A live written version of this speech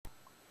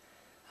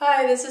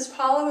Hi, this is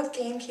Paula with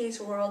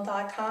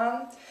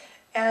GameCaseWorld.com,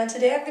 and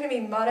today I'm going to be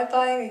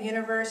modifying a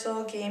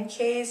universal game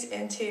case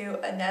into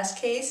a NES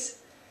case,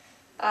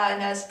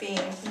 NES being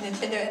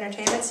Nintendo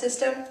Entertainment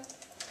System.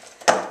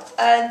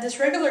 And this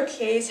regular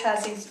case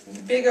has these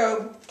big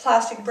old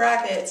plastic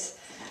brackets,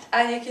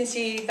 and you can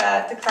see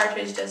that the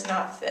cartridge does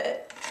not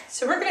fit.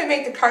 So we're going to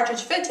make the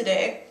cartridge fit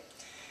today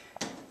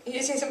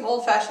using some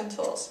old-fashioned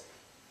tools.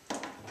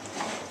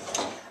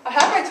 I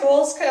have my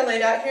tools kind of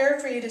laid out here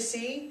for you to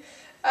see.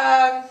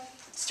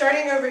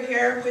 Starting over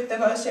here with the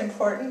most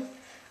important,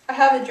 I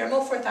have a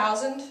Dremel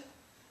 4000,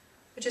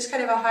 which is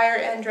kind of a higher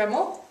end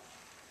Dremel,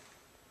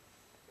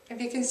 if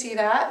you can see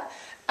that.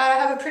 I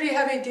have a pretty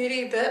heavy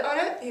duty bit on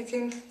it, you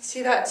can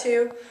see that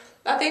too.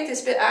 I think this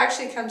bit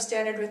actually comes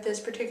standard with this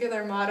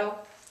particular model.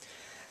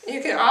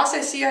 You can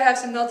also see I have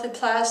some melted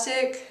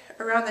plastic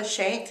around the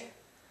shank.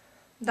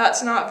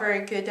 That's not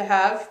very good to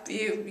have.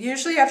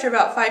 Usually after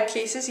about 5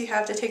 cases you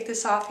have to take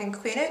this off and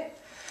clean it.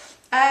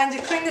 And to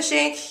clean the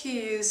shank you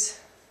use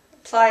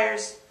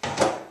pliers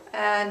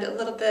and a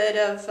little bit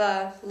of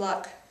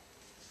luck.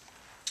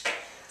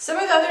 Some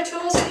of the other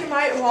tools that you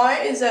might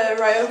want is a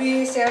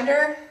Ryobi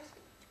sander.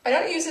 I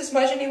don't use this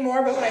much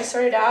anymore, but when I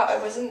started out I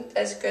wasn't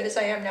as good as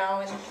I am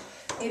now and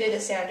needed a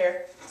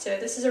sander. So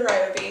this is a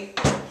Ryobi.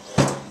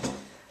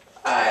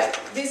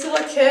 These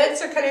little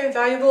kits are kind of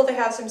invaluable. They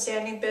have some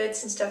sanding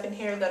bits and stuff in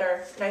here that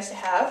are nice to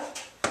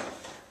have.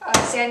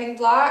 Sanding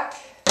block.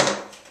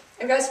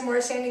 I've got some more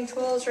sanding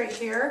tools right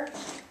here.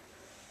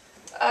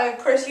 Of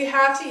course, you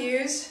have to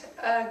use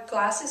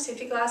glasses,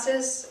 safety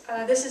glasses.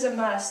 This is a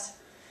must.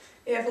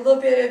 You have a little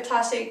bit of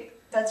plastic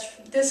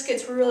this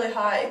gets really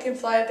hot. It can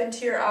fly up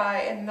into your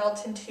eye and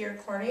melt into your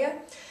cornea.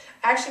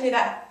 I actually made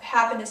that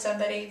happen to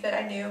somebody that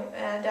I knew,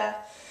 and they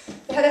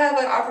had to have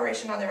an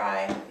operation on their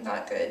eye.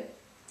 Not good.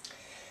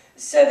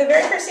 So the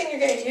very first thing you're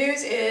going to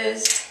use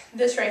is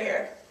this right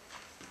here.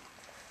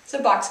 It's a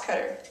box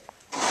cutter.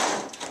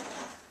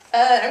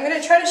 I'm going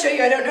to try to show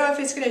you. I don't know if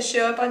it's going to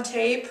show up on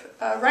tape.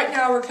 Right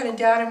now we're kind of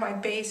down in my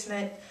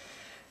basement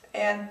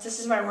and this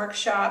is my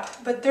workshop,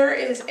 but there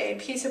is a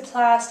piece of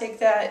plastic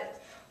that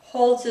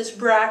holds this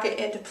bracket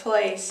into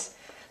place,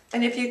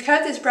 and if you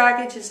cut this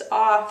bracket just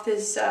off,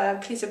 this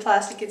piece of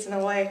plastic gets in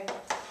the way.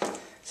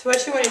 So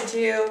what you want to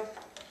do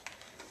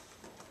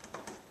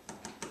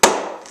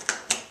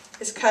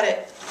is cut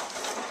it.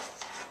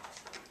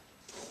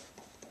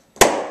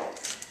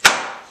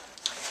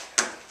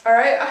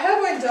 Alright, I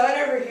have one done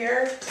over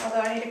here,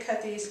 although I need to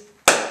cut these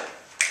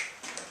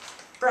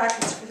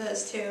brackets for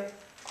this too.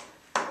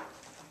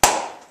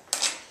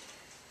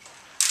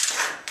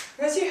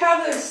 Once you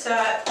have those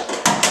set,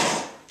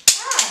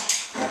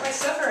 got my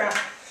stuff around.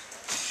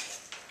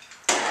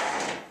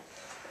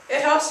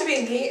 It helps to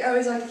be neat. I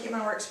always like to keep my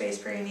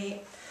workspace pretty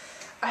neat.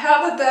 I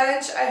have a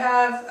bench, I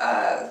have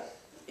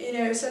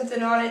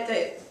something on it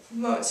that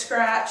won't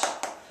scratch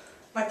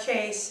my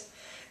case.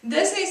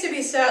 This needs to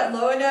be set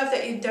low enough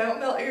that you don't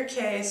melt your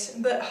case,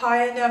 but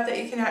high enough that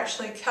you can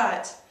actually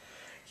cut.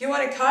 You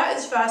want to cut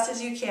as fast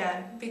as you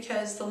can,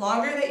 because the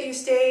longer that you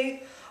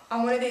stay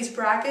on one of these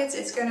brackets,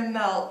 it's going to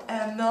melt,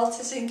 and melt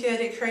isn't good.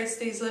 It creates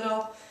these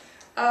little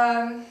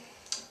kind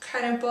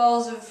of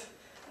balls of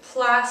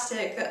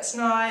plastic that's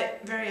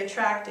not very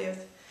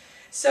attractive.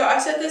 So I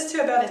set this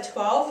to about a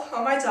 12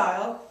 on my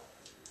dial,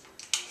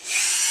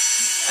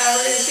 and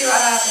we're going to see what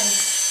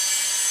happens.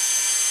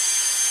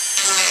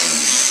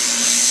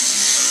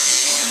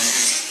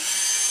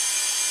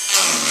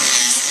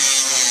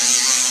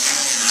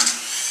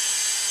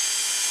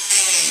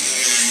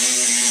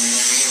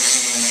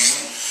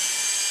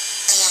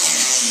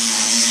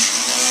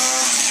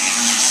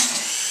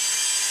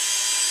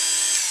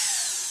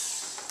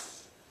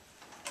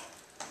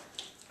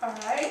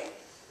 Alright,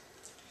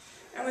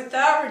 and with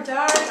that we're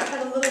done. I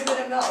had a little bit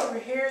of melt over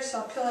here, so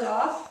I'll peel it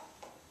off.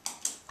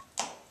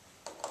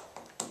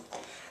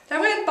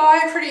 That went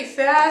by pretty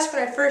fast.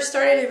 When I first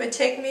started, it would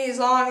take me as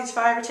long as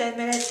 5 or 10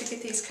 minutes to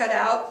get these cut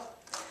out.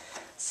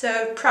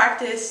 So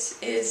practice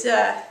is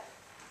a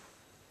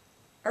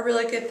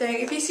really good thing.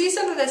 If you see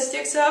something that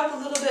sticks up a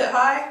little bit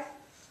high,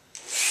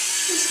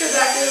 just go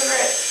back over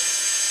it.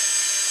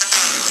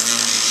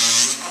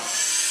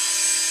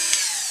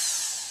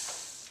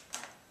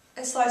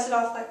 And slice it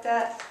off like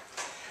that.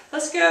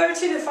 Let's go over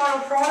to the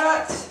final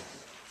product.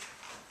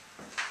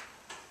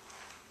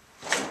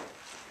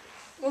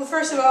 Well,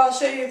 first of all, I'll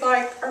show you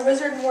like our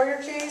Wizard and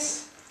Warrior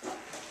case.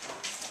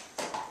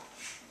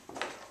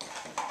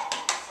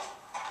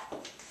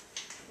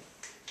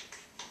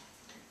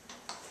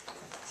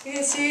 So you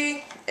can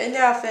see it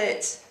now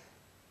fits.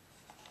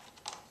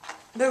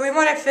 But we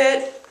want to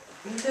fit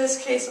this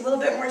case a little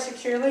bit more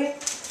securely.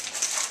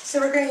 So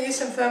we're going to use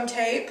some foam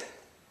tape.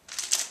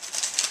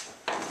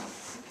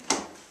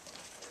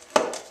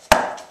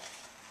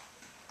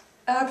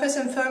 I'll put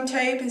some foam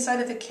tape inside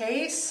of the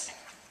case.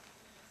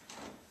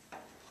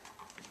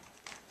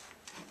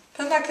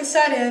 Put my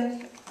cassette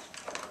in.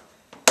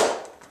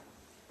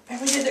 And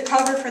we did the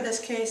cover for this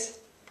case.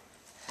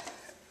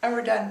 And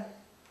we're done.